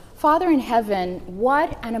Father in heaven,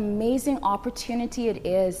 what an amazing opportunity it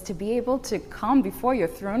is to be able to come before your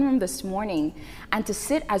throne room this morning and to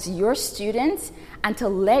sit as your students and to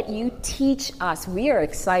let you teach us. We are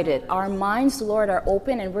excited. Our minds, Lord, are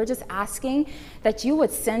open, and we're just asking that you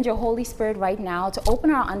would send your Holy Spirit right now to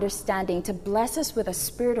open our understanding, to bless us with a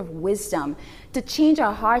spirit of wisdom, to change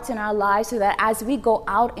our hearts and our lives so that as we go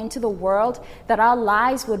out into the world, that our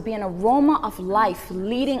lives would be an aroma of life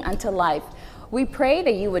leading unto life. We pray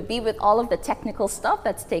that you would be with all of the technical stuff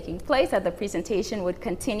that's taking place, that the presentation would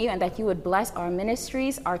continue, and that you would bless our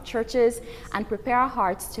ministries, our churches, and prepare our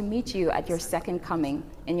hearts to meet you at your second coming.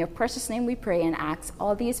 In your precious name we pray and ask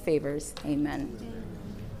all these favors. Amen.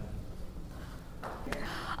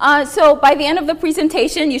 So by the end of the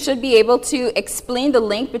presentation, you should be able to explain the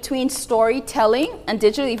link between storytelling and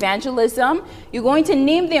digital evangelism. You're going to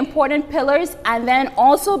name the important pillars and then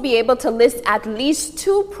also be able to list at least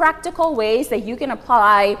 2 practical ways that you can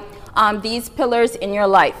apply these pillars in your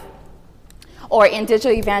life or in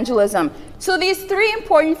digital evangelism. So these 3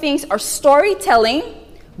 important things are storytelling,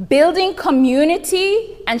 building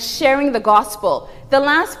community, and sharing the gospel. The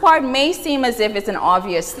last part may seem as if it's an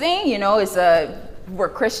obvious thing, we're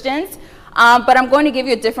Christians, but I'm going to give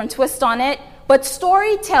you a different twist on it. But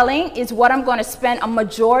storytelling is what I'm going to spend a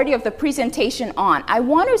majority of the presentation on. I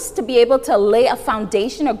want us to be able to lay a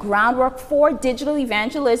foundation, a groundwork for digital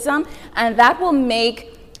evangelism, and that will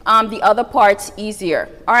make the other parts easier.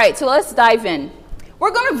 All right, so let's dive in.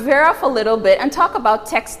 We're going to veer off a little bit and talk about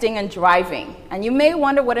texting and driving. And you may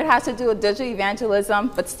wonder what it has to do with digital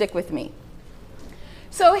evangelism, but stick with me.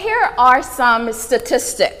 So here are some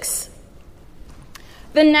statistics.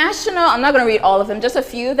 I'm not going to read all of them, just a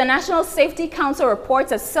few. The National Safety Council reports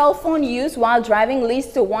that cell phone use while driving leads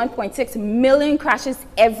to 1.6 million crashes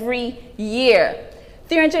every year.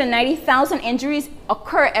 390,000 injuries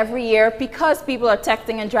occur every year because people are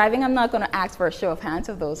texting and driving. I'm not going to ask for a show of hands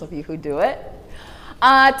of those of you who do it.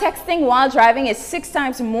 Texting while driving is 6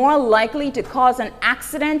 times more likely to cause an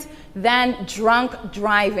accident than drunk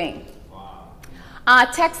driving.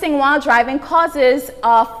 Texting while driving causes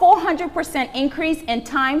a 400% increase in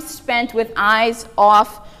time spent with eyes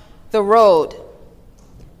off the road.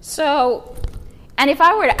 So, and if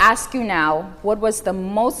I were to ask you now, what was the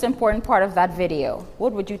most important part of that video,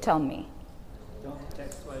 what would you tell me? Don't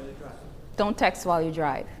text while you drive. Don't text while you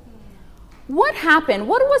drive. What happened?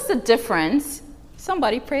 What was the difference?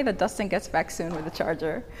 Somebody pray that Dustin gets back soon with the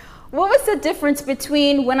charger. What was the difference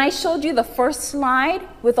between when I showed you the first slide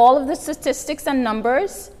with all of the statistics and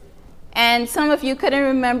numbers, and some of you couldn't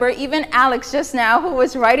remember, even Alex just now, who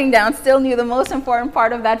was writing down, still knew the most important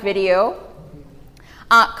part of that video,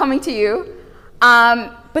 coming to you.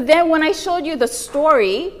 But then when I showed you the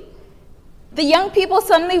story, the young people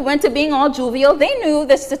suddenly went to being all jovial. They knew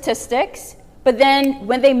the statistics, but then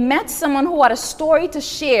when they met someone who had a story to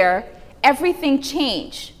share, everything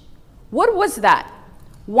changed. What was that?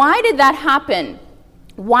 Why did that happen?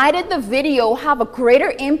 Why did the video have a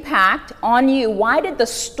greater impact on you? Why did the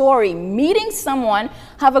story, meeting someone,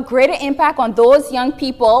 have a greater impact on those young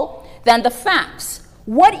people than the facts?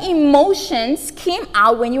 What emotions came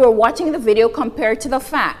out when you were watching the video compared to the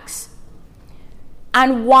facts?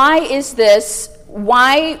 And why is this?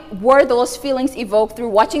 Why were those feelings evoked through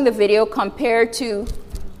watching the video compared to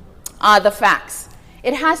the facts?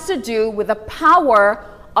 It has to do with the power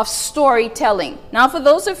of storytelling. Now, for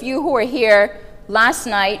those of you who were here last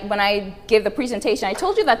night when I gave the presentation, I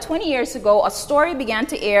told you that 20 years ago, a story began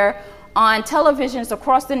to air on televisions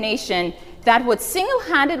across the nation that would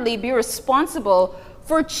single-handedly be responsible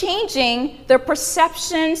for changing the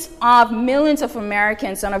perceptions of millions of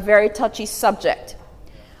Americans on a very touchy subject.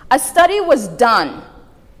 A study was done,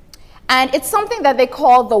 and it's something that they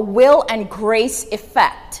call the will and grace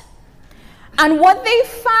effect. And what they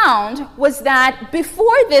found was that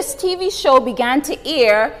before this TV show began to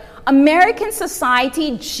air, American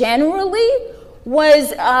society generally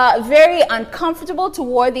was very uncomfortable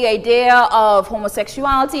toward the idea of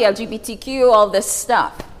homosexuality, LGBTQ, all this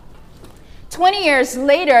stuff. 20 years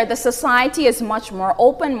later, the society is much more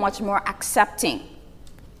open, much more accepting.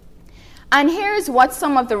 And here's what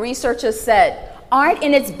some of the researchers said. Art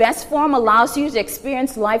in its best form allows you to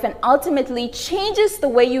experience life and ultimately changes the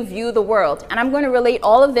way you view the world. And I'm going to relate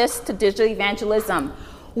all of this to digital evangelism.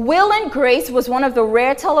 Will and Grace was one of the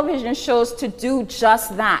rare television shows to do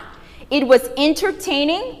just that. It was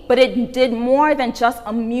entertaining, but it did more than just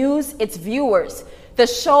amuse its viewers. The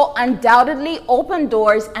show undoubtedly opened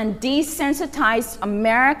doors and desensitized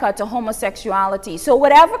America to homosexuality. So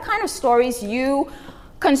whatever kind of stories you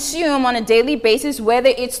consume on a daily basis, whether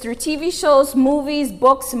it's through TV shows, movies,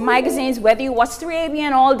 books, magazines, whether you watch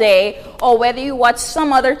 3ABN all day, or whether you watch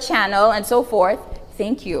some other channel and so forth,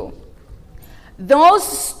 thank you. Those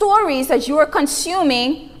stories that you are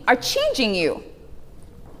consuming are changing you.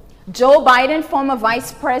 Joe Biden, former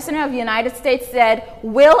vice president of the United States, said,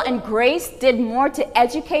 "Will and Grace did more to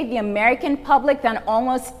educate the American public than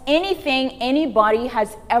almost anything anybody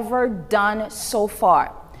has ever done so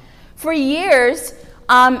far." For years,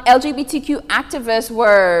 LGBTQ activists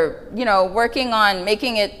were, working on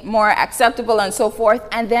making it more acceptable and so forth,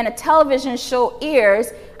 and then a television show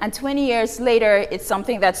airs, and 20 years later, it's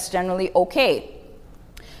something that's generally okay.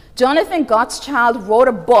 Jonathan Gottschalk wrote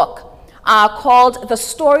a book called The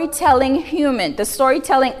Storytelling Human, The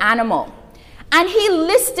Storytelling Animal. And he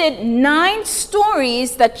listed 9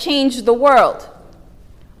 stories that changed the world.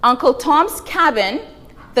 Uncle Tom's Cabin,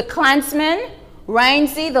 The Klansman,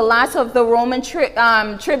 Rienzi, the last of the Roman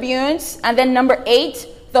tribunes, and then number 8,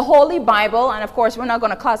 the Holy Bible. And of course, we're not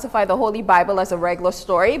going to classify the Holy Bible as a regular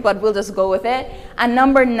story, but we'll just go with it. And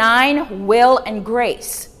number 9, Will and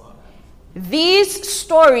Grace. These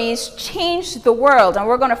stories changed the world, and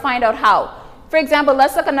we're going to find out how. For example,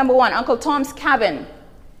 let's look at number 1. Uncle Tom's Cabin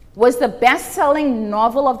was the best-selling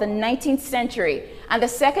novel of the 19th century and the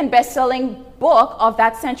second best-selling book of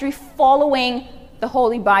that century following the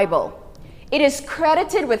Holy Bible. It is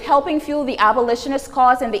credited with helping fuel the abolitionist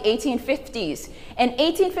cause in the 1850s. In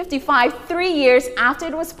 1855, 3 years after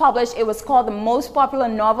it was published, it was called the most popular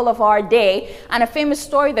novel of our day. And a famous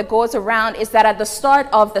story that goes around is that at the start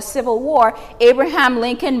of the Civil War, Abraham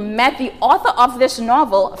Lincoln met the author of this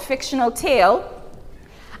novel, a fictional tale,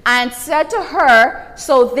 and said to her,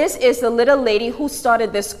 "So this is the little lady who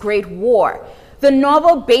started this great war." The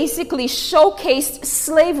novel basically showcased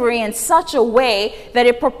slavery in such a way that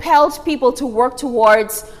it propelled people to work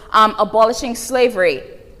towards abolishing slavery.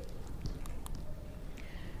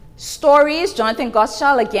 Stories, Jonathan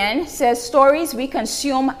Gottschalk again says, stories we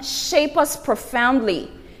consume shape us profoundly.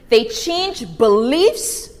 They change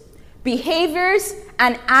beliefs, behaviors,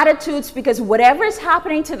 and attitudes because whatever is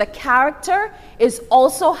happening to the character is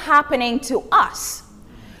also happening to us.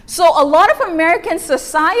 So a lot of American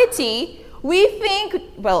society, we think,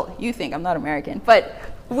 well, you think, I'm not American, but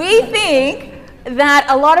we think that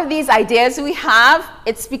a lot of these ideas we have,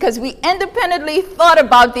 it's because we independently thought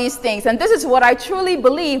about these things. And this is what I truly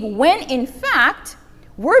believe, when in fact,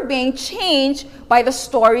 we're being changed by the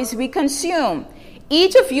stories we consume.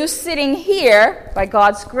 Each of you sitting here, by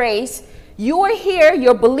God's grace, you are here,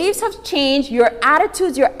 your beliefs have changed, your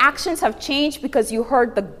attitudes, your actions have changed because you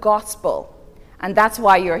heard the gospel. And that's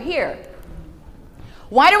why you're here.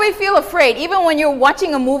 Why do we feel afraid? Even when you're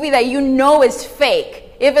watching a movie that you know is fake.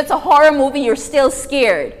 If it's a horror movie, you're still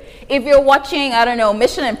scared. If you're watching,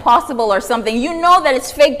 Mission Impossible or something, you know that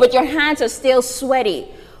it's fake, but your hands are still sweaty.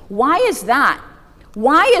 Why is that?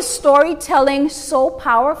 Why is storytelling so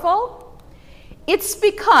powerful? It's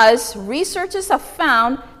because researchers have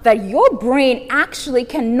found that your brain actually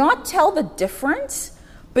cannot tell the difference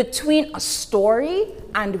between a story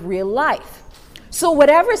and real life. So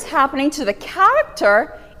whatever is happening to the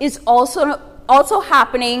character is also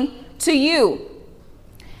happening to you.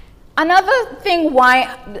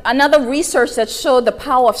 Another research that showed the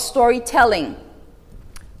power of storytelling.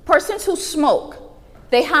 Persons who smoke,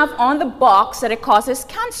 they have on the box that it causes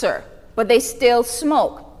cancer, but they still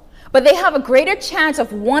smoke. But they have a greater chance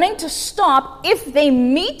of wanting to stop if they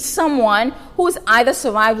meet someone who's either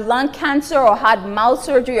survived lung cancer or had mouth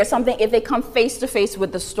surgery or something, if they come face to face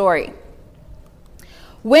with the story.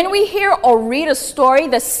 When we hear or read a story,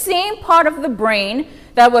 the same part of the brain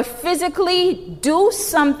that would physically do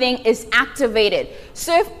something is activated.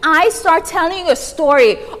 So if I start telling you a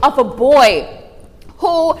story of a boy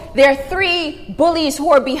who there are 3 bullies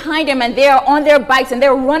who are behind him and they are on their bikes and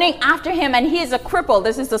they're running after him and he is a cripple.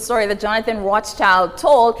 This is the story that Jonathan Rothschild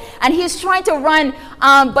told. And he's trying to run,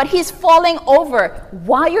 but he's falling over.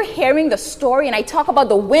 While you're hearing the story and I talk about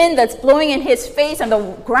the wind that's blowing in his face and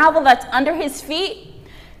the gravel that's under his feet,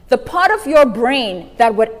 the part of your brain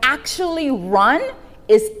that would actually run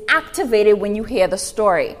is activated when you hear the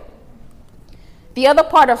story. The other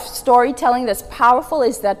part of storytelling that's powerful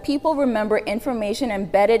is that people remember information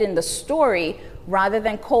embedded in the story rather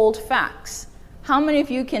than cold facts. How many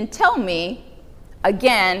of you can tell me,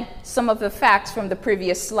 again, some of the facts from the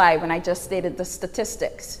previous slide when I just stated the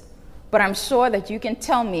statistics? But I'm sure that you can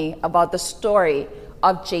tell me about the story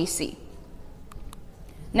of JC.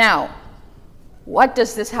 Now, what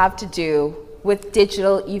does this have to do with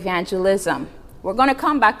digital evangelism? We're going to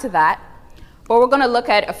come back to that, but we're going to look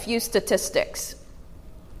at a few statistics.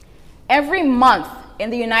 Every month in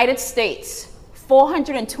the United States,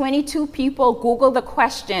 422 people Googled the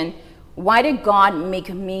question, why did God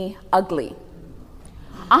make me ugly?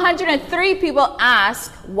 103 people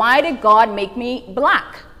asked, why did God make me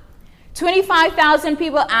black? 25,000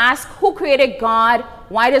 people asked, who created God?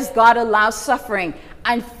 Why does God allow suffering?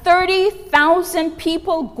 And 30,000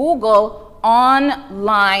 people Google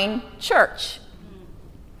online church.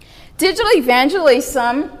 Digital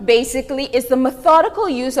evangelism basically is the methodical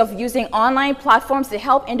use of using online platforms to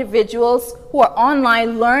help individuals who are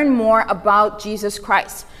online learn more about Jesus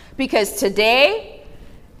Christ. Because today,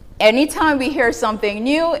 anytime we hear something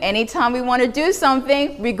new, anytime we want to do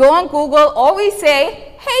something, we go on Google or we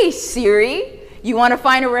say, hey Siri, you want to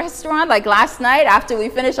find a restaurant? Like last night after we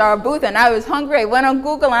finished our booth and I was hungry, I went on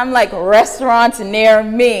Google and I'm like, restaurants near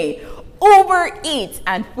me. Uber Eats,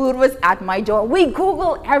 and food was at my door. We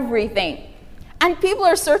Google everything. And people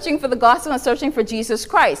are searching for the gospel and searching for Jesus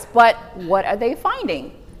Christ. But what are they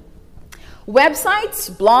finding?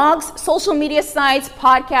 Websites, blogs, social media sites,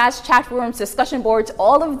 podcasts, chat rooms, discussion boards,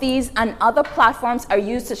 all of these and other platforms are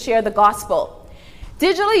used to share the gospel.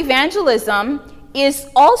 Digital evangelism is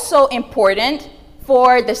also important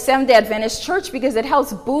for the Seventh-day Adventist Church because it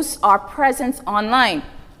helps boost our presence online.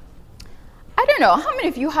 I don't know, how many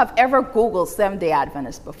of you have ever Googled Seventh-day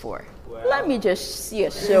Adventist before? Well, let me just see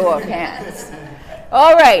a show of hands.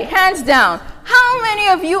 All right, hands down. How many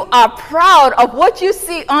of you are proud of what you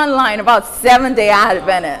see online about Seventh-day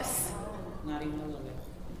Adventists? Not even a little bit.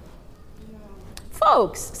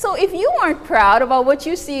 Folks, so if you aren't proud about what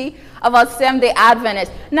you see about Seventh-day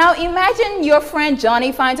Adventists, now imagine your friend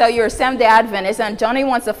Johnny finds out you're a Seventh-day Adventist and Johnny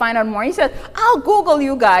wants to find out more. He says, I'll Google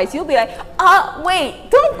you guys. You'll be like, wait,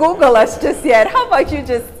 don't Google us just yet. How about you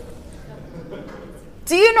just...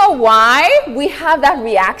 Do you know why we have that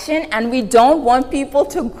reaction and we don't want people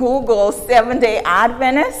to Google Seventh-day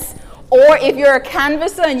Adventists? Or if you're a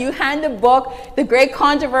canvasser and you hand the book, The Great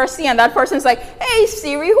Controversy, and that person's like, hey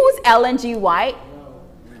Siri, who's Ellen G. White?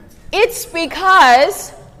 It's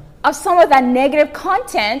because of some of that negative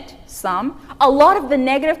content, a lot of the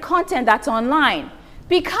negative content that's online.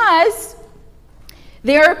 Because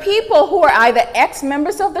there are people who are either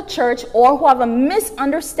ex-members of the church or who have a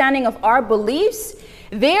misunderstanding of our beliefs.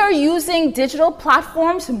 They are using digital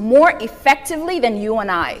platforms more effectively than you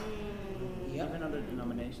and I. Even other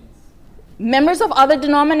denominations. Members of other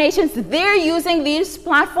denominations, they're using these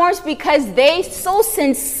platforms because they so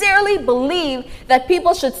sincerely believe that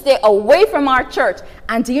people should stay away from our church.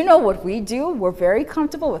 And do you know what we do? We're very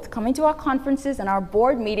comfortable with coming to our conferences and our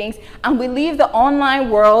board meetings, and we leave the online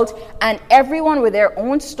world, and everyone with their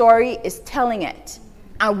own story is telling it.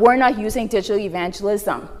 And we're not using digital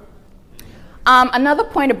evangelism. Another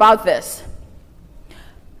point about this.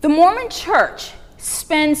 The Mormon Church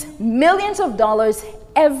spends millions of dollars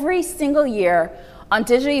every single year on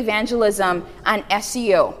digital evangelism and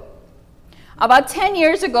SEO. About 10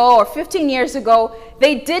 years ago or 15 years ago,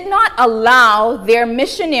 they did not allow their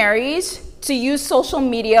missionaries to use social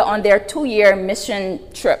media on their 2-year mission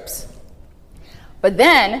trips. But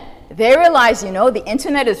then they realized, the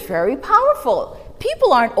internet is very powerful.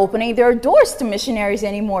 People aren't opening their doors to missionaries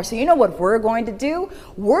anymore. So you know what we're going to do?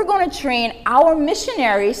 We're going to train our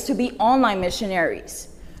missionaries to be online missionaries.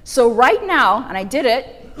 So right now, and I did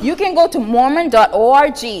it, you can go to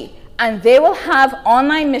mormon.org and they will have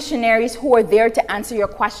online missionaries who are there to answer your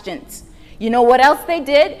questions. You know what else they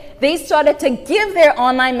did? They started to give their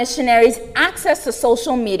online missionaries access to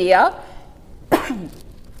social media and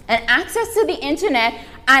access to the internet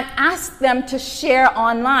and ask them to share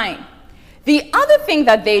online. The other thing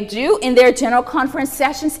that they do in their general conference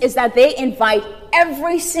sessions is that they invite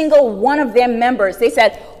every single one of their members. They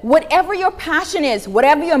said, whatever your passion is,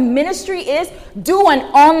 whatever your ministry is, do an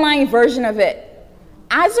online version of it.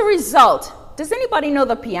 As a result, does anybody know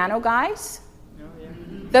the piano guys? No, yeah.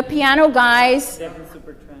 The piano guys,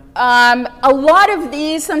 a lot of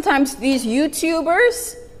these, sometimes these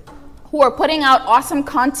YouTubers who are putting out awesome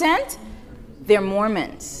content, they're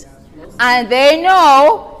Mormons. And they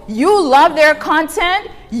know you love their content,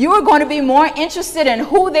 you're going to be more interested in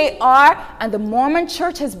who they are, and the Mormon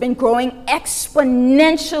Church has been growing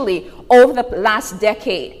exponentially over the last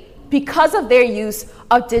decade because of their use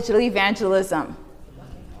of digital evangelism.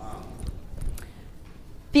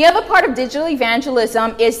 The other part of digital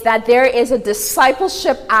evangelism is that there is a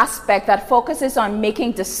discipleship aspect that focuses on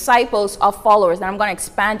making disciples of followers, and I'm going to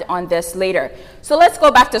expand on this later. So let's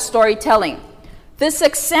go back to storytelling. The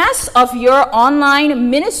success of your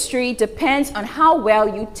online ministry depends on how well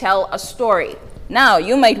you tell a story. Now,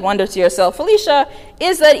 you might wonder to yourself, Felecia,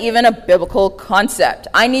 is that even a biblical concept?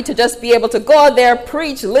 I need to just be able to go out there,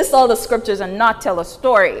 preach, list all the scriptures, and not tell a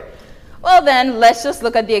story. Well, then, let's just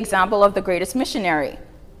look at the example of the greatest missionary.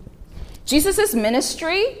 Jesus'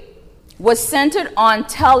 ministry was centered on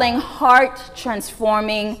telling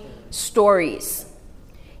heart-transforming stories.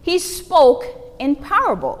 He spoke in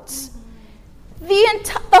parables.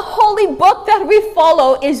 The holy book that we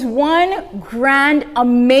follow is one grand,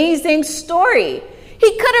 amazing story.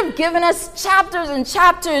 He could have given us chapters and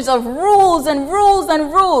chapters of rules and rules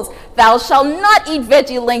and rules. Thou shalt not eat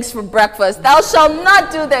veggie links for breakfast. Thou shalt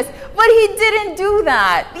not do this. But he didn't do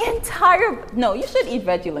that. No, you should eat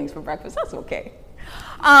veggie links for breakfast. That's okay.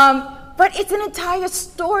 But it's an entire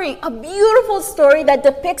story, a beautiful story that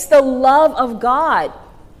depicts the love of God.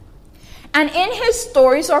 And in his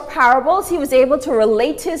stories or parables, he was able to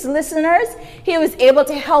relate to his listeners. He was able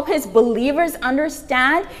to help his believers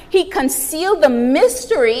understand. He concealed the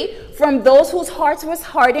mystery from those whose hearts was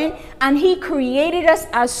hardened, and he created us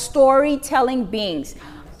as storytelling beings.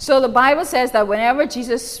 So the Bible says that whenever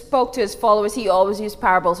Jesus spoke to his followers, he always used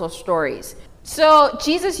parables or stories. So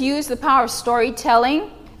Jesus used the power of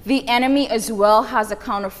storytelling. The enemy as well has a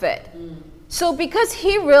counterfeit. So because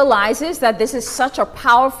he realizes that this is such a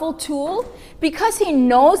powerful tool, because he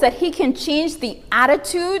knows that he can change the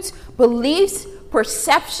attitudes, beliefs,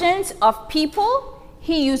 perceptions of people,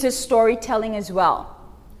 he uses storytelling as well.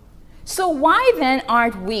 So why then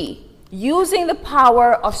aren't we using the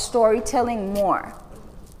power of storytelling more?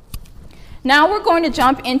 Now we're going to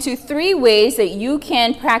jump into 3 ways that you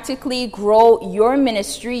can practically grow your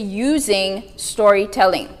ministry using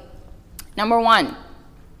storytelling. Number 1.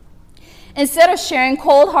 Instead of sharing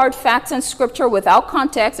cold, hard facts and scripture without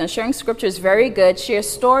context, and sharing scripture is very good, share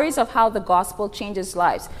stories of how the gospel changes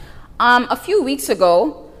lives. A few weeks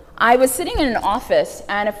ago, I was sitting in an office,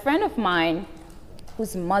 and a friend of mine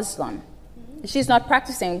who's Muslim, she's not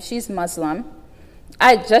practicing, she's Muslim.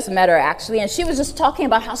 I just met her, actually, and she was just talking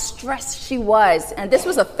about how stressed she was. And this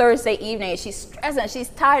was a Thursday evening. She's stressed, and she's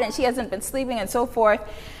tired, and she hasn't been sleeping, and so forth.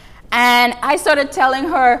 And I started telling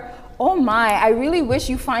her, oh my, I really wish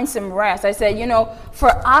you find some rest. I said, for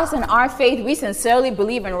us in our faith, we sincerely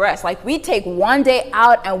believe in rest. Like, we take one day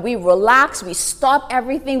out and we relax, we stop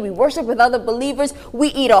everything, we worship with other believers, we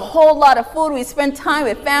eat a whole lot of food, we spend time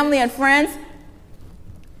with family and friends.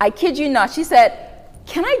 I kid you not. She said,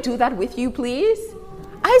 can I do that with you, please?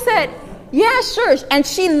 I said, yeah, sure. And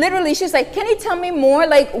she's like, can you tell me more?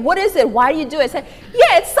 Like, what is it? Why do you do it? I said,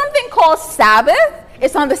 yeah, it's something called Sabbath.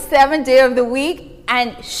 It's on the 7th day of the week.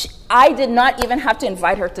 And I did not even have to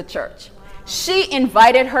invite her to church. She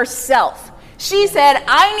invited herself. She said,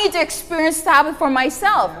 I need to experience Sabbath for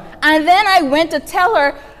myself. And then I went to tell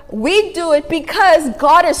her, we do it because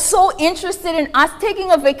God is so interested in us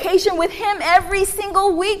taking a vacation with him every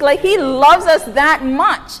single week. Like, he loves us that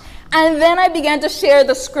much. And then I began to share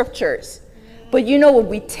the scriptures. But you know what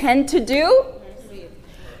we tend to do?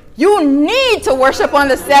 You need to worship on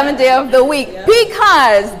the 7th day of the week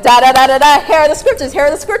because here are the scriptures, here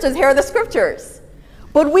are the scriptures, here are the scriptures.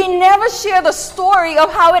 But we never share the story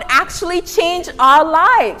of how it actually changed our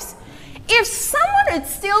lives. If someone would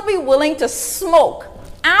still be willing to smoke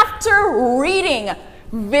after reading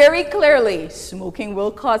very clearly, smoking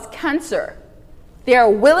will cause cancer, they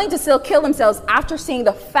are willing to still kill themselves after seeing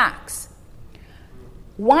the facts.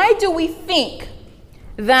 Why do we think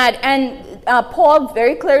that, and Paul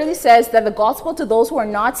very clearly says that the gospel to those who are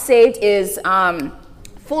not saved is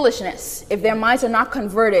foolishness if their minds are not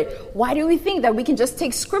converted. Why do we think that we can just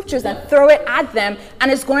take scriptures and throw it at them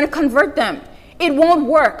and it's going to convert them? It won't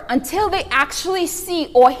work until they actually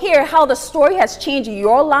see or hear how the story has changed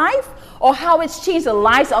your life or how it's changed the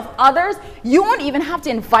lives of others. You won't even have to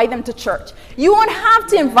invite them to church. You won't have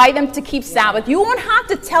to invite them to keep Sabbath. You won't have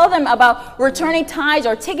to tell them about returning tithes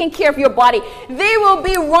or taking care of your body. They will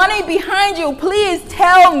be running behind you. Please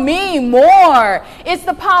tell me more. It's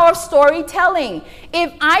the power of storytelling.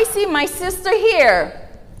 If I see my sister here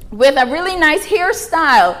with a really nice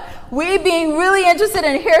hairstyle, we being really interested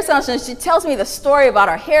in hairstyles, and she tells me the story about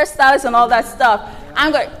our hairstylist and all that stuff,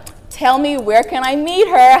 I'm going, tell me where can I meet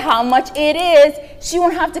her, how much it is. She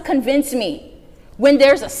won't have to convince me. When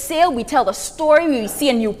there's a sale, we tell the story. We see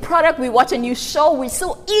a new product. We watch a new show. We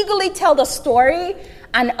so eagerly tell the story,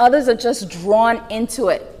 and others are just drawn into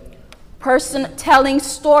it. Telling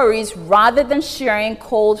stories rather than sharing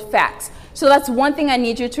cold facts. So that's one thing I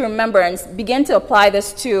need you to remember and begin to apply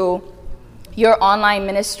this to your online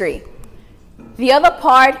ministry. The other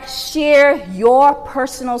part, share your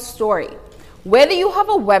personal story. Whether you have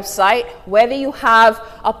a website, whether you have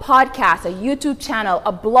a podcast, a YouTube channel,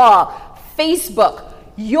 a blog, Facebook,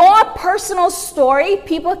 your personal story,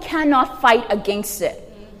 people cannot fight against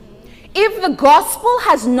it. If the gospel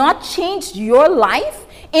has not changed your life,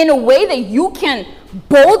 in a way that you can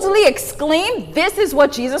boldly exclaim, this is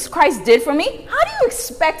what Jesus Christ did for me, how do you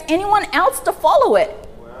expect anyone else to follow it?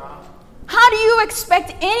 How do you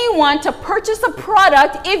expect anyone to purchase a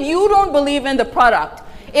product if you don't believe in the product?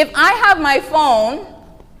 If I have my phone,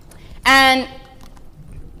 and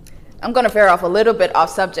I'm going to veer off a little bit off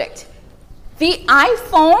subject. The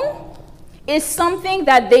iPhone is something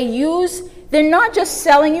that they use. They're not just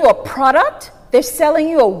selling you a product, they're selling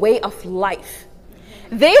you a way of life.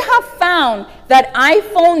 They have found that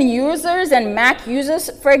iPhone users and Mac users,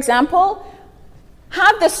 for example,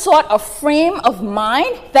 have the sort of frame of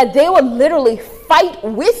mind that they will literally fight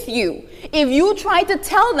with you if you try to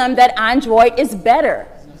tell them that Android is better.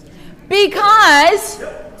 Because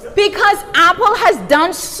Apple has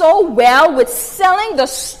done so well with selling the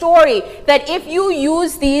story that if you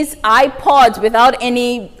use these iPods without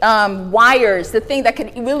any wires, the thing that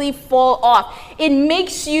can really fall off, it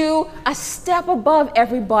makes you a step above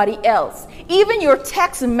everybody else. Even your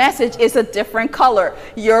text message is a different color.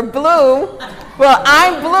 You're blue, well,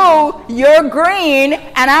 I'm blue, you're green,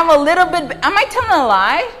 and I'm a little bit, am I telling a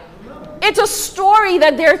lie? It's a story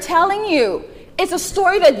that they're telling you. It's a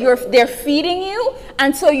story that they're feeding you,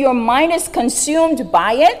 and so your mind is consumed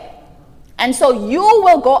by it. And so you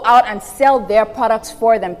will go out and sell their products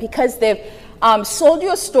for them because they've sold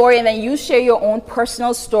you a story, and then you share your own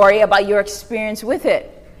personal story about your experience with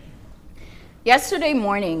it. Yesterday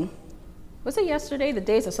morning, was it yesterday? The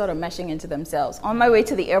days are sort of meshing into themselves. On my way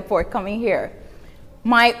to the airport coming here,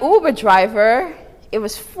 my Uber driver, it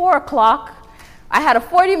was 4 o'clock. I had a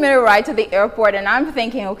 40-minute ride to the airport, and I'm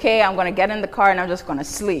thinking, okay, I'm going to get in the car, and I'm just going to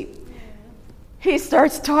sleep. He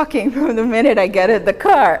starts talking from the minute I get in the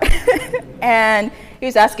car. And he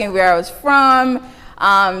was asking where I was from,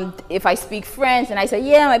 if I speak French, and I said,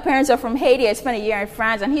 yeah, my parents are from Haiti. I spent a year in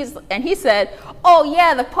France. And he said, oh,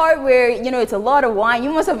 yeah, the part where, it's a lot of wine.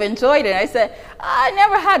 You must have enjoyed it. I said, I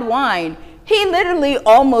never had wine. He literally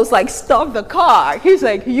almost stopped the car. He's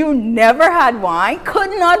like, you never had wine? Could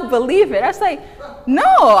not believe it. I was like, no,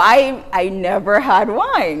 I never had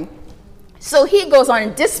wine. So he goes on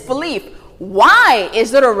in disbelief. Why?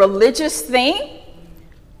 Is it a religious thing?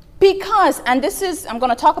 Because, and I'm going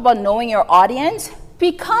to talk about knowing your audience,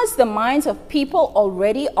 because the minds of people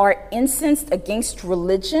already are incensed against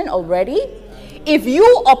religion already. If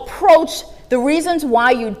you approach the reasons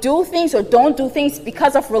why you do things or don't do things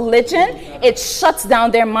because of religion, it shuts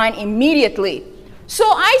down their mind immediately. So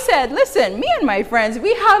I said, listen, me and my friends,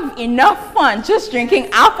 we have enough fun just drinking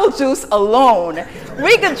apple juice alone.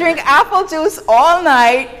 We could drink apple juice all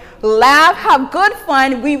night, laugh, have good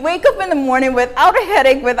fun. We wake up in the morning without a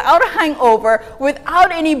headache, without a hangover,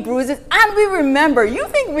 without any bruises. And we remember, you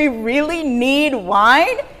think we really need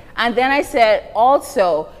wine? And then I said,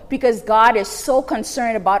 also, because God is so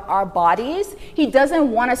concerned about our bodies, he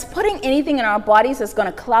doesn't want us putting anything in our bodies that's going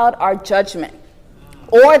to cloud our judgment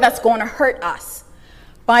or that's going to hurt us.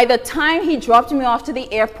 By the time he dropped me off to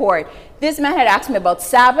the airport, this man had asked me about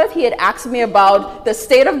Sabbath. He had asked me about the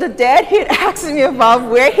state of the dead. He had asked me about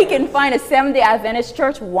where he can find a Seventh-day Adventist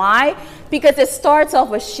church. Why? Because it starts off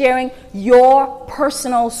with sharing your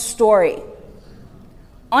personal story.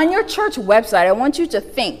 On your church website, I want you to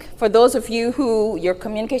think, for those of you who, you're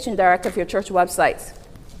communication director of your church websites,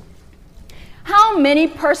 how many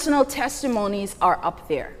personal testimonies are up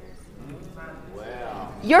there?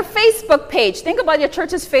 Your Facebook page, think about your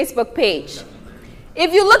church's Facebook page.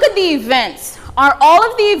 If you look at the events, are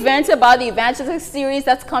all of the events about the evangelistic series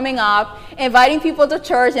that's coming up, inviting people to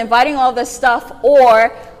church, inviting all this stuff,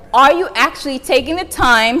 or are you actually taking the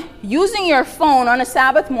time, using your phone on a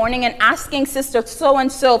Sabbath morning and asking Sister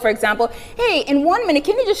so-and-so, for example, hey, in 1 minute,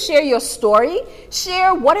 can you just share your story?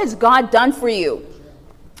 Share what has God done for you?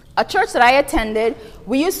 A church that I attended,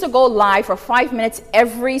 we used to go live for 5 minutes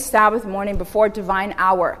every Sabbath morning before Divine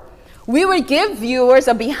Hour. We would give viewers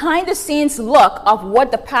a behind-the-scenes look of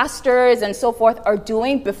what the pastors and so forth are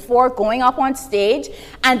doing before going up on stage,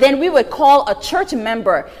 and then we would call a church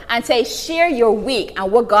member and say, share your week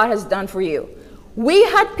and what God has done for you. We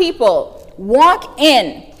had people walk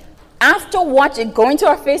in after going to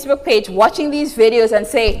our Facebook page, watching these videos and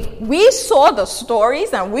say, we saw the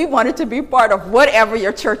stories and we wanted to be part of whatever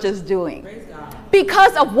your church is doing.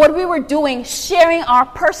 Because of what we were doing, sharing our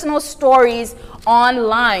personal stories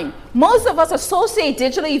online. Most of us associate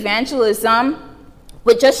digital evangelism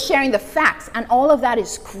with just sharing the facts, and all of that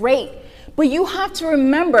is great. But you have to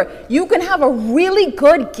remember, you can have a really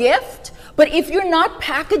good gift, but if you're not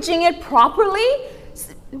packaging it properly,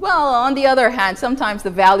 well, on the other hand, sometimes the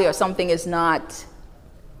value of something is not.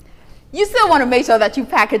 You still want to make sure that you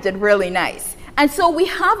package it really nice. And so we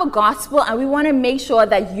have a gospel, and we want to make sure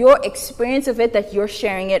that your experience of it, that you're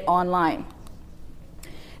sharing it online.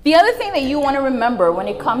 The other thing that you want to remember when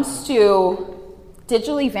it comes to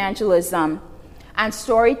digital evangelism and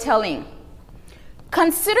storytelling,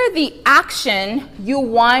 consider the action you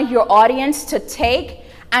want your audience to take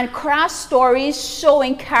and craft stories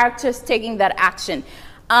showing characters taking that action.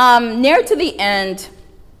 Near to the end,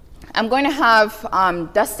 I'm going to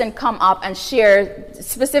have Dustin come up and share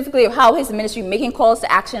specifically how his ministry, making calls to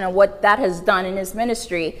action, and what that has done in his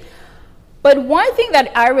ministry. But one thing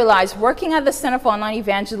that I realized working at the Center for Online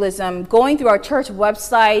Evangelism, going through our church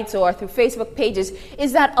websites or through Facebook pages,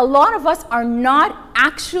 is that a lot of us are not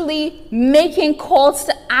actually making calls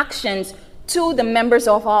to actions to the members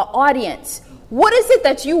of our audience. What is it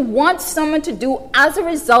that you want someone to do as a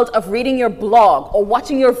result of reading your blog or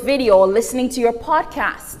watching your video or listening to your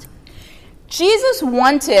podcast? Jesus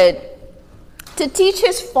wanted to teach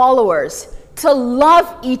his followers to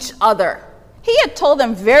love each other. He had told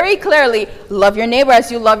them very clearly, love your neighbor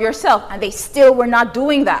as you love yourself, and they still were not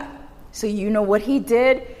doing that. So you know what he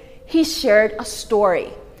did? He shared a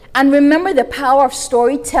story. And remember the power of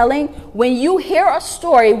storytelling. When you hear a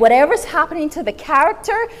story, whatever's happening to the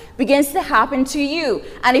character begins to happen to you.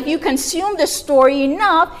 And if you consume the story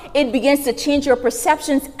enough, it begins to change your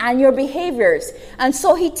perceptions and your behaviors. And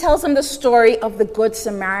so he tells them the story of the Good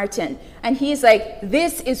Samaritan. And he's like,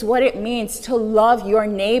 this is what it means to love your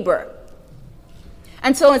neighbor.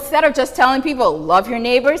 And so instead of just telling people, love your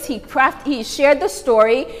neighbors, he shared the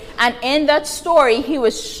story, and in that story, he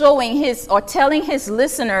was showing telling his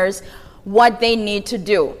listeners what they need to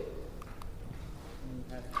do.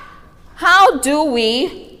 How do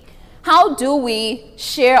we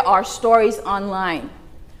share our stories online?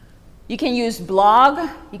 You can use blog,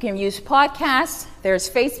 you can use podcasts, there's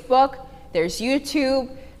Facebook, there's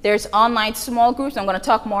YouTube, there's online small groups. I'm going to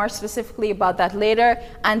talk more specifically about that later.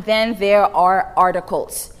 And then there are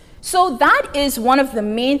articles. So that is one of the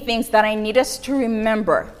main things that I need us to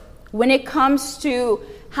remember when it comes to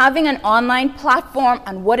having an online platform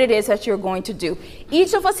and what it is that you're going to do.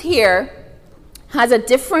 Each of us here has a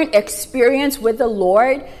different experience with the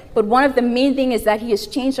Lord, but one of the main things is that he has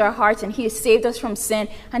changed our hearts and he has saved us from sin,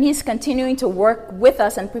 and he's continuing to work with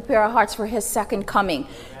us and prepare our hearts for his second coming.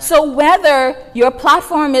 So whether your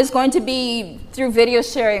platform is going to be through video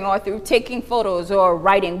sharing or through taking photos or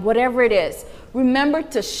writing, whatever it is, remember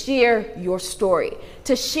to share your story,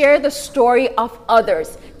 to share the story of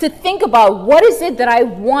others, to think about what is it that I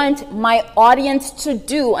want my audience to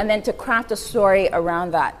do, and then to craft a story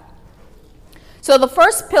around that. So the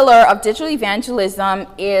first pillar of digital evangelism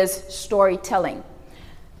is storytelling.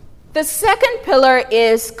 The second pillar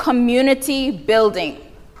is community building.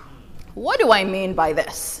 What do I mean by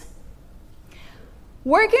this?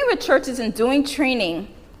 Working with churches and doing training,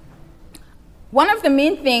 one of the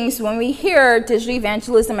main things when we hear digital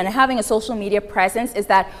evangelism and having a social media presence is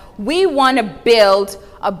that we want to build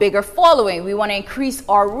a bigger following. We want to increase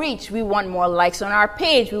our reach. We want more likes on our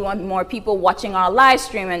page. We want more people watching our live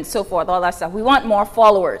stream and so forth, all that stuff. We want more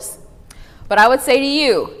followers. But I would say to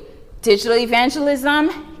you, digital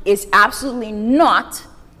evangelism is absolutely not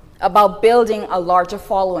about building a larger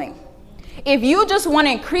following. If you just want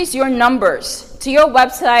to increase your numbers to your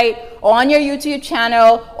website or on your YouTube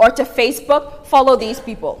channel or to Facebook, follow these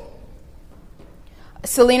people.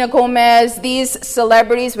 Selena Gomez, these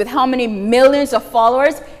celebrities with how many millions of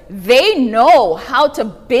followers, they know how to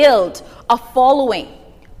build a following,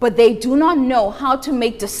 but they do not know how to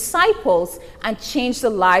make disciples and change the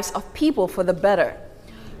lives of people for the better.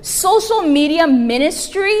 Social media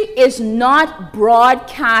ministry is not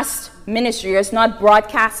broadcast ministry. It's not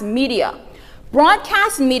broadcast media.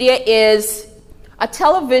 Broadcast media is a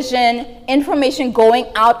television information going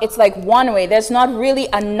out. It's like one way. There's not really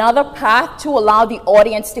another path to allow the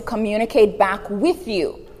audience to communicate back with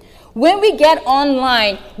you. When we get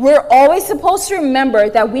online, we're always supposed to remember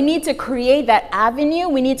that we need to create that avenue.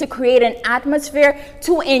 We need to create an atmosphere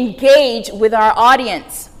to engage with our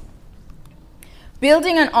audience.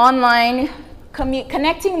 Building an online,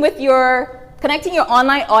 connecting your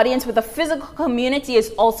online audience with a physical community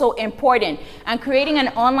is also important. And creating an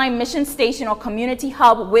online mission station or community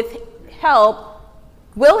hub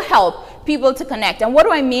will help people to connect. And what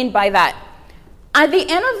do I mean by that? At the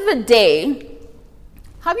end of the day,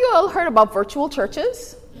 have you all heard about virtual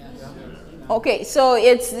churches? Yes. Okay, so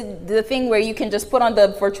it's the thing where you can just put on the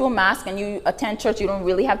virtual mask and you attend church. You don't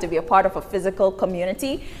really have to be a part of a physical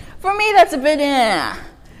community. For me, that's a bit,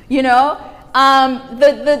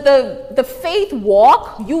 the faith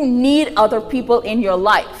walk, you need other people in your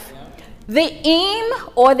life. The aim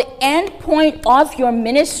or the end point of your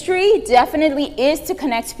ministry definitely is to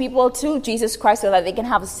connect people to Jesus Christ so that they can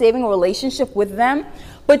have a saving relationship with them.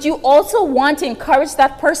 But you also want to encourage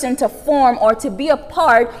that person to form or to be a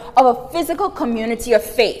part of a physical community of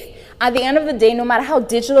faith. At the end of the day, no matter how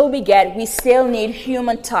digital we get, we still need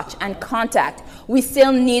human touch and contact. We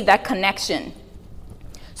still need that connection.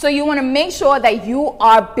 So you want to make sure that you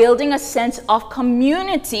are building a sense of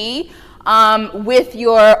community with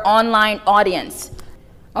your online audience.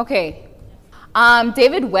 Okay.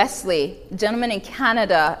 David Wesley, a gentleman in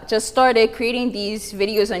Canada, just started creating these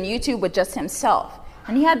videos on YouTube with just himself.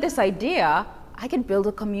 And he had this idea, I could build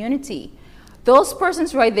a community. Those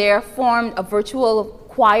persons right there formed a virtual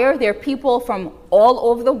choir. They're people from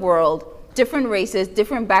all over the world, different races,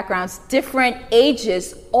 different backgrounds, different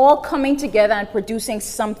ages, all coming together and producing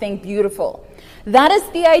something beautiful. That is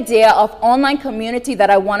the idea of online community that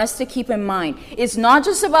I want us to keep in mind. It's not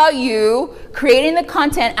just about you creating the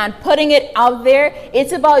content and putting it out there.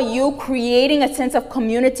 It's about you creating a sense of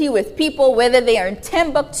community with people, whether they are in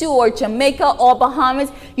Timbuktu or Jamaica or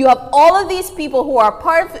Bahamas. You have all of these people who are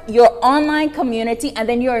part of your online community, and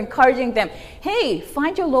then you're encouraging them. Hey,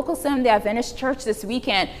 find your local Seventh-day Adventist church this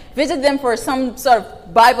weekend. Visit them for some sort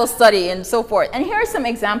of Bible study and so forth. And here are some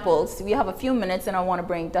examples. We have a few minutes, and I want to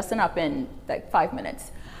bring Dustin up in like 5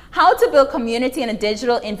 minutes. How to build community in a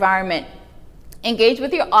digital environment. Engage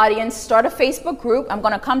with your audience. Start a Facebook group. I'm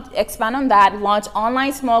going to expand on that. Launch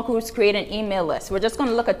online small groups. Create an email list. We're just going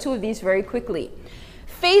to look at two of these very quickly.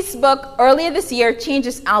 Facebook, earlier this year, changed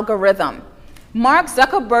its algorithm. Mark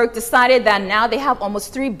Zuckerberg decided that now they have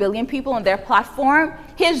almost 3 billion people on their platform.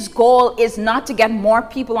 His goal is not to get more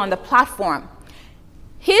people on the platform.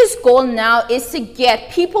 His goal now is to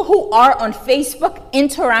get people who are on Facebook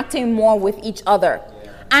interacting more with each other.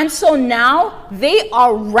 And so now they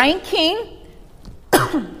are ranking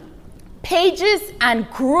pages and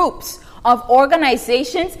groups of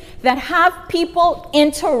organizations that have people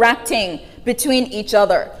interacting between each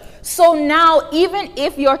other. So now, even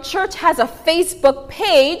if your church has a Facebook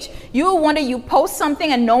page, you wonder, you post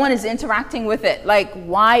something and no one is interacting with it. Like,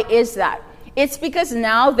 why is that? It's because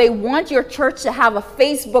now they want your church to have a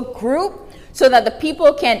Facebook group so that the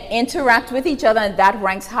people can interact with each other, and that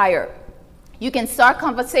ranks higher. You can start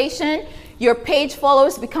conversation. Your page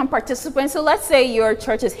followers become participants. So let's say your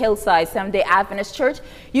church is Hillside Seventh-day Adventist Church.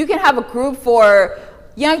 You can have a group for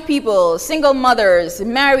young people, single mothers,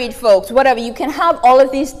 married folks, whatever. You can have all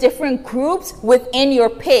of these different groups within your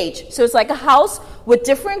page. So it's like a house with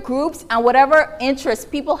different groups, and whatever interests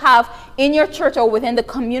people have in your church or within the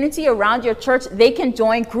community around your church, they can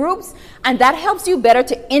join groups, and that helps you better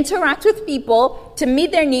to interact with people, to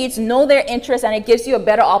meet their needs, know their interests, and it gives you a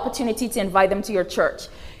better opportunity to invite them to your church.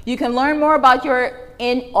 You can learn more about your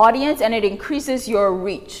audience, and it increases your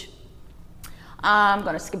reach. I'm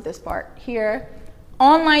going to skip this part here.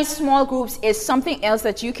 Online small groups is something else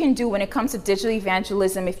that you can do when it comes to digital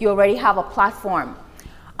evangelism if you already have a platform.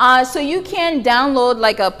 So you can download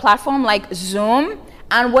like a platform like Zoom,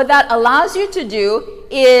 and what that allows you to do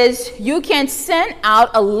is you can send out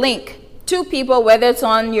a link to people, whether it's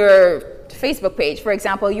on your Facebook page, for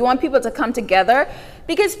example. You want people to come together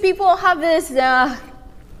because people have this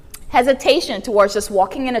hesitation towards just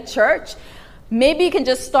walking in a church. Maybe you can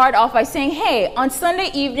just start off by saying, hey, on Sunday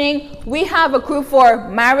evening, we have a group for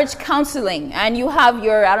marriage counseling. And you have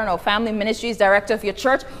your, family ministries director of your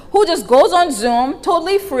church who just goes on Zoom,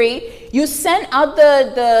 totally free. You send out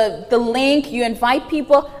the link, you invite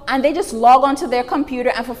people, and they just log onto their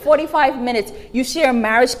computer. And for 45 minutes, you share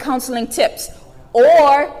marriage counseling tips.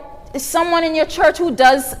 Or someone in your church who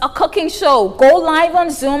does a cooking show, go live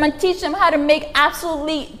on Zoom and teach them how to make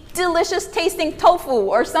absolutely delicious tasting tofu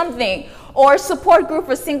or something. Or support group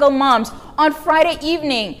for single moms. On Friday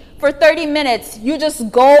evening, for 30 minutes, you just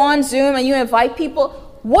go on Zoom and you invite people.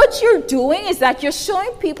 What you're doing is that you're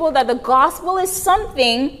showing people that the gospel is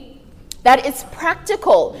something that it's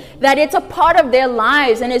practical, that it's a part of their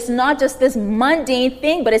lives, and it's not just this mundane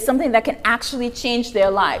thing, but it's something that can actually change their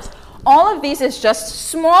lives. All of these is just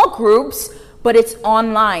small groups, but it's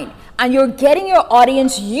online. And you're getting your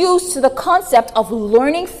audience used to the concept of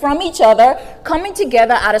learning from each other, coming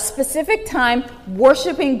together at a specific time,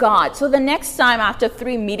 worshiping God. So the next time after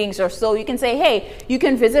 3 meetings or so, you can say, hey, you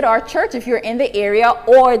can visit our church if you're in the area,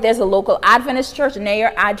 or there's a local Adventist church near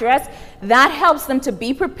your address. That helps them to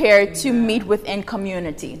be prepared to meet within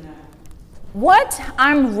community. What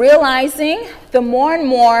I'm realizing, the more and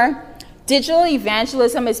more digital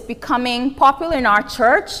evangelism is becoming popular in our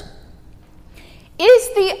church, is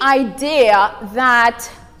the idea that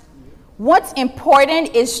what's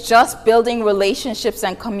important is just building relationships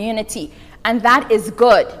and community, and that is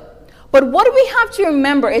good. But what we have to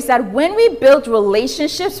remember is that when we build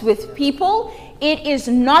relationships with people, it is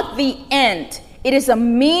not the end. It is a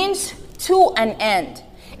means to an end.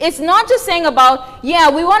 It's not just saying about, yeah,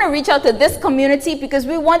 we want to reach out to this community because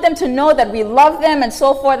we want them to know that we love them and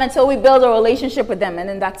so forth until we build a relationship with them, and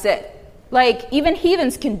then that's it. Like, even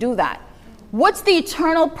heathens can do that. What's the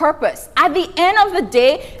eternal purpose? At the end of the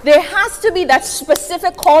day, there has to be that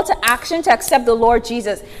specific call to action to accept the Lord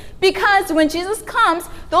Jesus. Because when Jesus comes,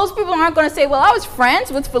 those people aren't going to say, well, I was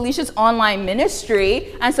friends with Felicia's online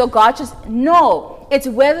ministry, and so God just, no. It's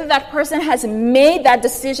whether that person has made that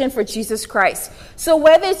decision for Jesus Christ. So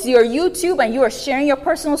whether it's your YouTube and you are sharing your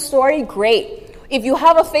personal story, great. If you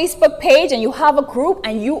have a Facebook page and you have a group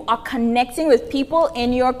and you are connecting with people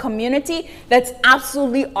in your community, that's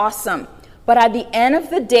absolutely awesome. But at the end of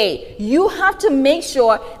the day, you have to make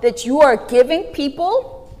sure that you are giving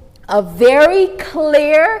people a very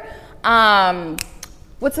clear,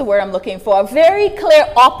 what's the word I'm looking for? A very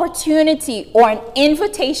clear opportunity or an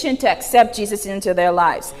invitation to accept Jesus into their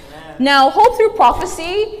lives. Amen. Now, Hope Through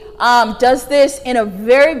Prophecy does this in a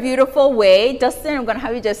very beautiful way. Dustin, I'm going to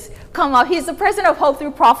have you just come up. He's the president of Hope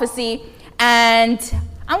Through Prophecy, and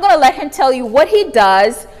I'm going to let him tell you what he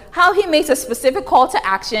does, how he makes a specific call to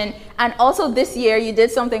action, and also this year you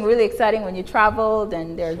did something really exciting when you traveled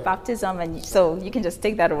and there's baptism, and so you can just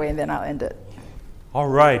take that away and then I'll end it. All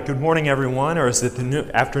right, good morning everyone, or is it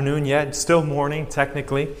the afternoon yet? Still morning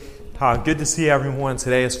technically. Good to see everyone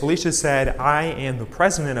today. As Felecia said, I am the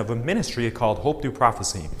president of a ministry called Hope Through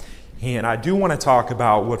Prophecy, and I do want to talk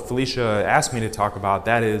about what Felecia asked me to talk about,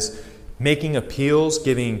 that is making appeals,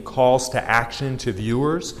 giving calls to action to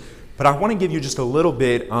viewers. But I want to give you just a little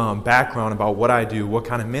bit background about what I do, what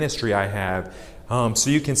kind of ministry I have, so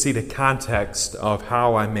you can see the context of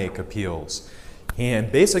how I make appeals.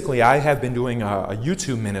 And basically, I have been doing a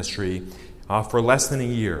YouTube ministry for less than a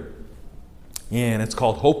year. And it's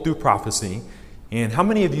called Hope Through Prophecy. And how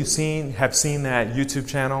many of you have seen that YouTube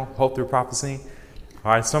channel, Hope Through Prophecy?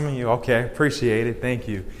 All right, some of you, okay, appreciate it, thank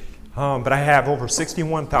you. But I have over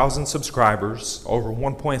 61,000 subscribers, over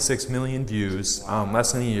 1.6 million views,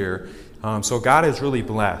 less than a year. So God is really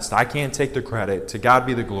blessed. I can't take the credit. To God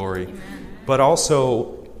be the glory. Amen. But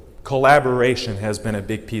also, collaboration has been a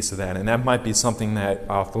big piece of that. And that might be something that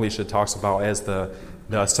Felecia talks about as the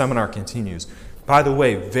seminar continues. By the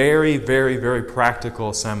way, very, very, very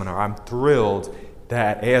practical seminar. I'm thrilled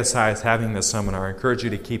that ASI is having this seminar. I encourage you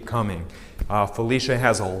to keep coming. Felecia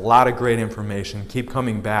has a lot of great information. Keep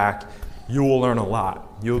coming back. You will learn a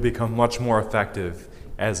lot. You will become much more effective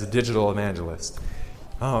as a digital evangelist.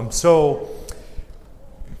 So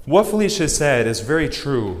what Felecia said is very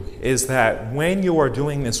true, is that when you are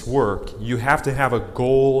doing this work, you have to have a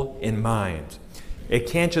goal in mind. It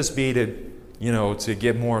can't just be to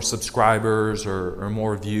get more subscribers or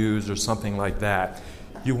more views or something like that.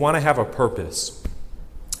 You want to have a purpose.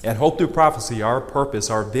 At Hope Through Prophecy, our purpose,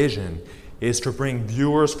 our vision, is to bring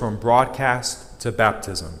viewers from broadcast to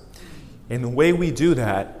baptism. And the way we do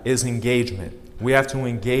that is engagement. We have to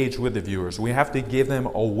engage with the viewers. We have to give them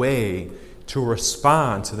a way to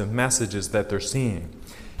respond to the messages that they're seeing.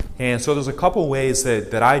 And so there's a couple ways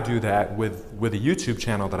that I do that with a YouTube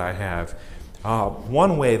channel that I have.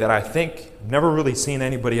 One way that I think, never really seen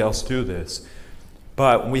anybody else do this,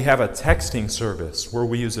 but we have a texting service where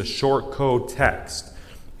we use a short code text.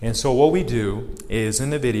 And so what we do is in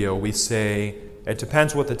the video we say, it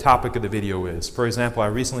depends what the topic of the video is. For example, I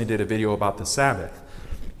recently did a video about the Sabbath.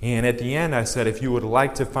 And at the end I said, if you would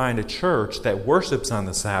like to find a church that worships on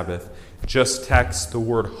the Sabbath, just text the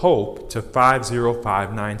word hope to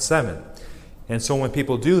 50597. And so when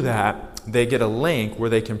people do that, they get a link where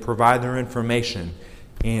they can provide their information.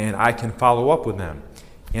 And I can follow up with them.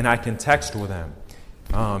 And I can text with them.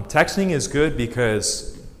 Texting is good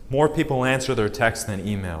because more people answer their text than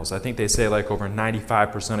emails. I think they say like over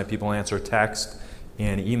 95% of people answer text,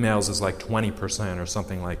 and emails is like 20% or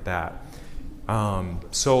something like that.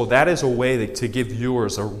 So that is a way to give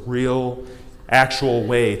viewers a real, actual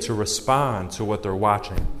way to respond to what they're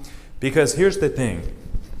watching. Because here's the thing.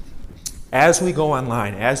 As we go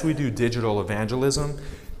online, as we do digital evangelism,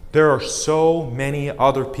 there are so many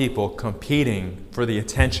other people competing for the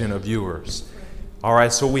attention of viewers. All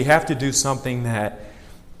right, so we have to do something that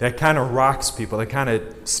kind of rocks people, that kind of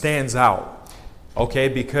stands out, okay?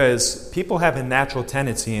 Because people have a natural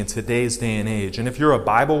tendency in today's day and age, and if you're a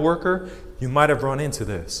Bible worker, you might have run into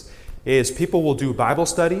this, is people will do Bible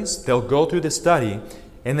studies, they'll go through the study,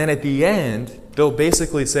 and then at the end, they'll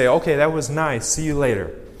basically say, okay, that was nice, see you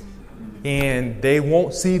later. And they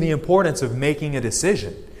won't see the importance of making a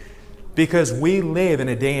decision. Because we live in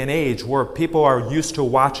a day and age where people are used to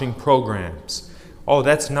watching programs. Oh,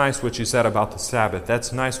 that's nice what you said about the Sabbath.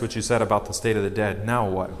 That's nice what you said about the state of the dead. Now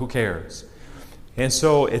what? Who cares? And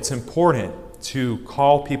so it's important to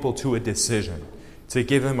call people to a decision, to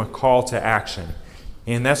give them a call to action.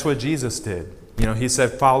 And that's what Jesus did. He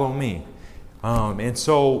said, follow me. And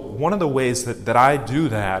so one of the ways that I do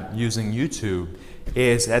that using YouTube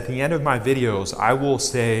is at the end of my videos, I will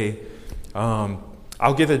say,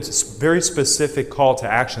 I'll give a very specific call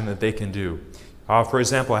to action that they can do. For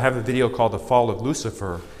example, I have a video called The Fall of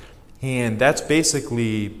Lucifer, and that's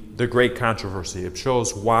basically the great controversy. It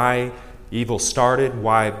shows why evil started,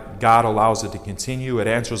 why God allows it to continue. It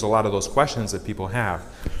answers a lot of those questions that people have.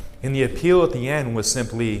 And the appeal at the end was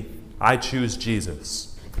simply, I choose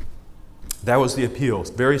Jesus. That was the appeal. It's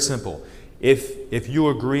very simple. If you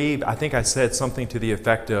agree, I think I said something to the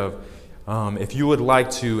effect of, if you would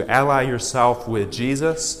like to ally yourself with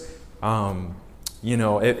Jesus,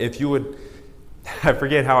 if you would, I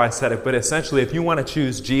forget how I said it, but essentially if you want to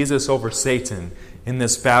choose Jesus over Satan in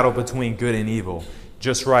this battle between good and evil,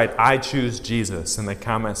 just write, I choose Jesus in the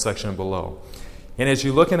comment section below. And as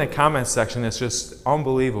you look in the comment section, it's just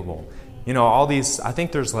unbelievable. All these, I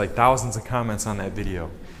think there's like thousands of comments on that video.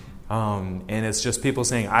 And it's just people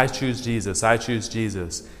saying, I choose Jesus, I choose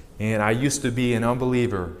Jesus. And I used to be an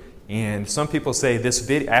unbeliever. And some people say,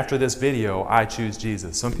 after this video, I choose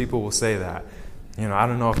Jesus. Some people will say that. I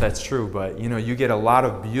don't know if that's true, but, you get a lot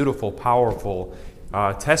of beautiful, powerful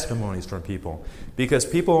testimonies from people. Because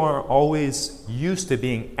people aren't always used to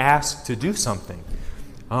being asked to do something.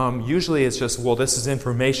 Usually it's just, well, this is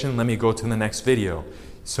information, let me go to the next video.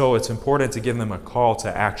 So it's important to give them a call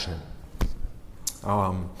to action.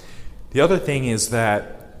 The other thing is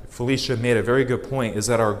that Felecia made a very good point, is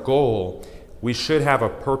that our goal, we should have a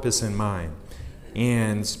purpose in mind.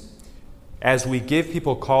 And as we give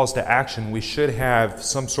people calls to action, we should have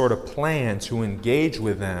some sort of plan to engage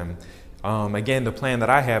with them. Again, the plan that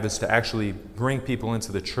I have is to actually bring people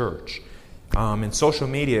into the church. And social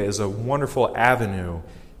media is a wonderful avenue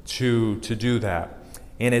to do that.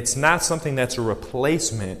 And it's not something that's a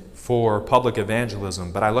replacement for public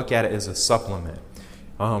evangelism, but I look at it as a supplement.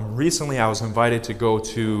 Recently, I was invited to go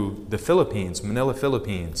to the Philippines, Manila,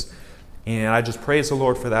 Philippines, and I just praise the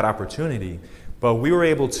Lord for that opportunity. But we were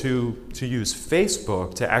able to use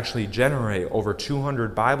Facebook to actually generate over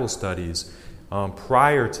 200 Bible studies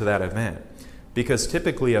prior to that event. Because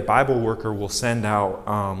typically a Bible worker will send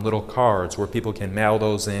out little cards where people can mail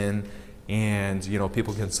those in, and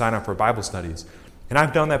people can sign up for Bible studies. And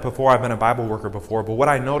I've done that before. I've been a Bible worker before. But what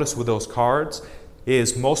I noticed with those cards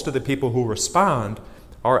is most of the people who respond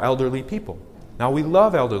are elderly people. Now, we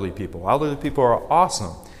love elderly people. Elderly people are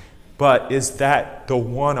awesome. But is that the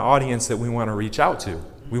one audience that we want to reach out to?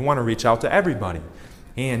 We want to reach out to everybody.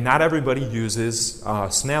 And not everybody uses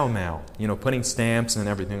snail mail, putting stamps and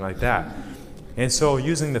everything like that. And so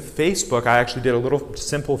using the Facebook, I actually did a little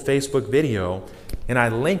simple Facebook video, and I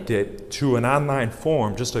linked it to an online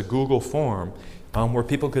form, just a Google form, where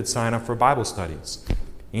people could sign up for Bible studies.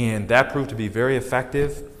 And that proved to be very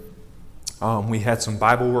effective. We had some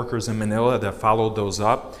Bible workers in Manila that followed those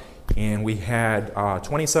up, and we had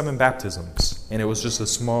 27 baptisms. And it was just a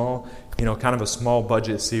small, kind of a small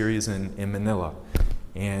budget series in Manila.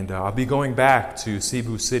 And I'll be going back to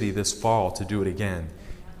Cebu City this fall to do it again,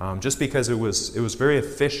 just because it was very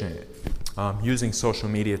efficient using social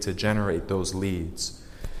media to generate those leads.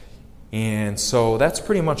 And so that's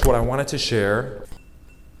pretty much what I wanted to share.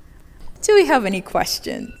 Do we have any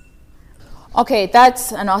questions? Okay,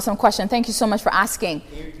 that's an awesome question. Thank you so much for asking.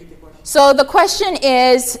 So the question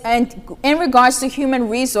is, in regards to human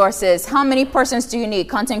resources, how many persons do you need?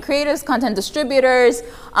 Content creators, content distributors,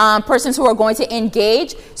 persons who are going to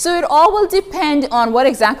engage. So it all will depend on what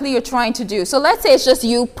exactly you're trying to do. So let's say it's just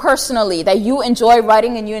you personally, that you enjoy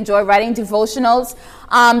writing and you enjoy writing devotionals.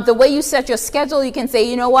 The way you set your schedule, you can say,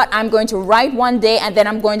 you know what, I'm going to write one day and then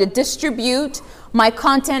I'm going to distribute my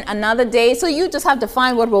content another day. So you just have to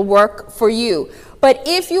find what will work for you. But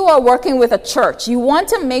if you are working with a church, you want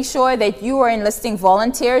to make sure that you are enlisting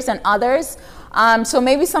volunteers and others. So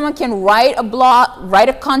maybe someone can write a blog, write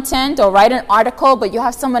a content, or write an article, but you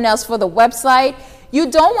have someone else for the website.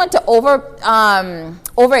 You don't want to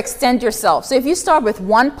overextend yourself. So if you start with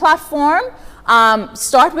one platform,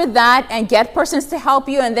 start with that and get persons to help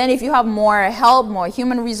you. And then if you have more help, more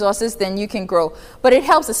human resources, then you can grow. But it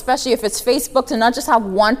helps, especially if it's Facebook, to not just have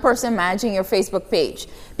one person managing your Facebook page.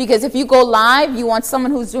 Because if you go live, you want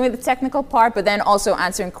someone who's doing the technical part, but then also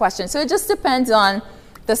answering questions. So it just depends on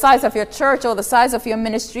the size of your church or the size of your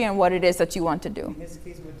ministry and what it is that you want to do. In his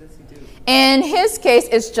case, what does he do? In his case,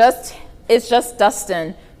 it's just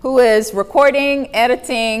Dustin, who is recording,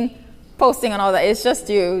 editing, posting, and all that. It's just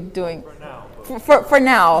you doing. for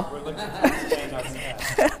now.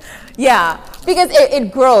 Yeah, because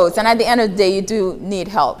it grows, and at the end of the day, you do need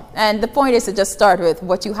help. And the point is to just start with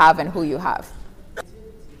what you have and who you have.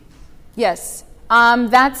 Yes,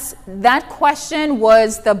 that question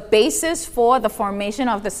was the basis for the formation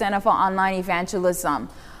of the Center for Online Evangelism.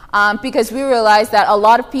 Because we realized that a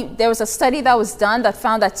lot of people, there was a study that was done that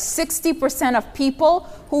found that 60% of people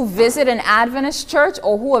who visit an Adventist church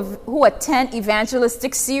or who attend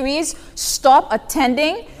evangelistic series stop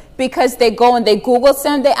attending because they go and they Google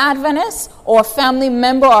Seventh-day Adventists, or a family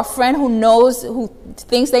member or a friend who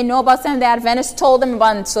thinks they know about Seventh-day Adventists told them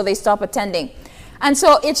about it, so they stop attending. And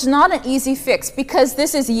so it's not an easy fix, because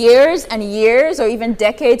this is years and years or even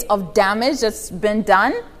decades of damage that's been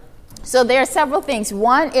done. So there are several things.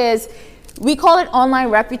 One is, we call it online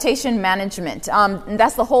reputation management. And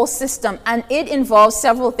that's the whole system. And it involves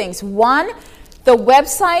several things. One, the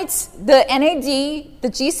websites, the NAD, the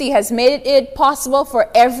GC has made it possible for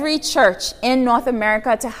every church in North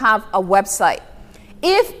America to have a website.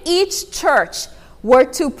 If each church were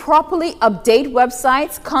to properly update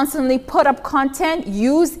websites, constantly put up content,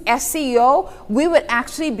 use SEO, we would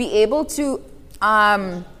actually be able to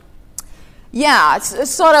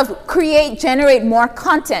sort of generate more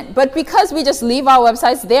content. But because we just leave our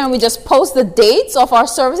websites there and we just post the dates of our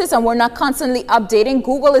services and we're not constantly updating,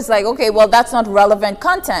 Google is like, okay, well, that's not relevant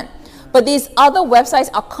content. But these other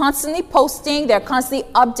websites are constantly posting, they're constantly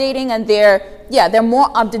updating, and they're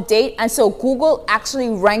more up to date. And so Google actually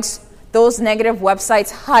ranks those negative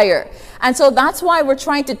websites higher. And so that's why we're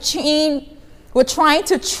trying to train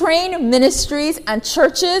ministries and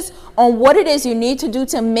churches on what it is you need to do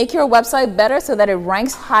to make your website better so that it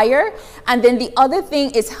ranks higher. And then the other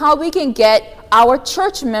thing is how we can get our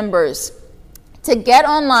church members to get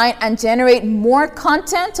online and generate more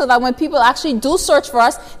content so that when people actually do search for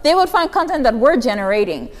us, they would find content that we're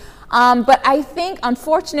generating. But I think,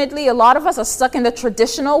 unfortunately, a lot of us are stuck in the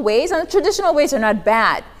traditional ways, and the traditional ways are not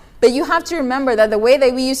bad. But you have to remember that the way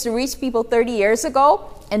that we used to reach people 30 years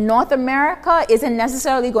ago in North America isn't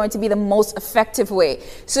necessarily going to be the most effective way.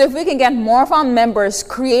 So if we can get more of our members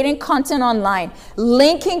creating content online,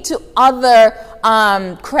 linking to other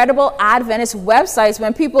credible Adventist websites,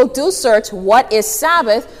 when people do search what is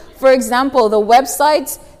Sabbath, for example, the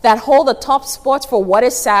websites that hold the top spots for what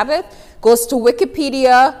is Sabbath goes to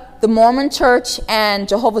Wikipedia, the Mormon Church, and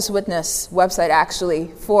Jehovah's Witness website,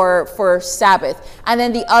 actually, for Sabbath. And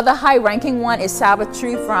then the other high-ranking one is Sabbath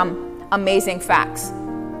Truth from Amazing Facts.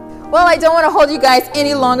 Well, I don't want to hold you guys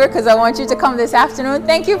any longer because I want you to come this afternoon.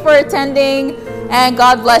 Thank you for attending, and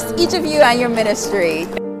God bless each of you and your ministry.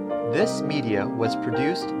 This media was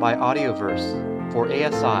produced by Audioverse for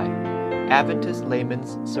ASI, Adventist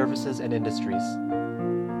Layman's Services and Industries.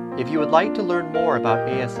 If you would like to learn more about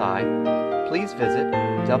ASI, please visit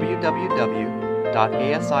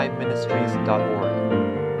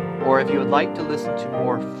www.asiministries.org. Or if you would like to listen to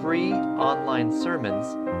more free online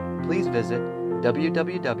sermons, please visit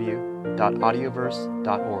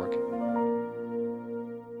www.audioverse.org.